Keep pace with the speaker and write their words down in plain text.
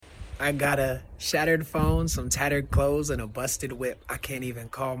I got a shattered phone, some tattered clothes, and a busted whip I can't even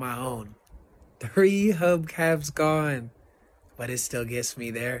call my own. 3 hubcaps gone, but it still gets me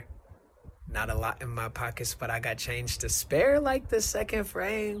there. Not a lot in my pockets, but I got change to spare like the second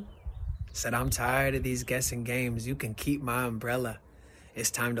frame. Said I'm tired of these guessing games. You can keep my umbrella. It's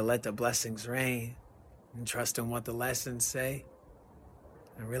time to let the blessings rain and trust in what the lessons say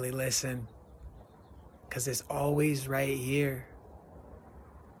and really listen, 'cause it's always right here.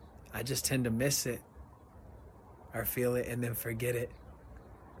 I just tend to miss it or feel it and then forget it.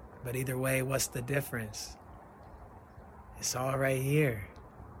 But either way, what's the difference? It's all right here.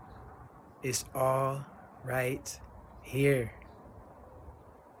 It's all right here.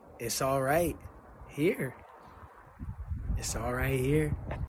 It's all right here. It's all right here.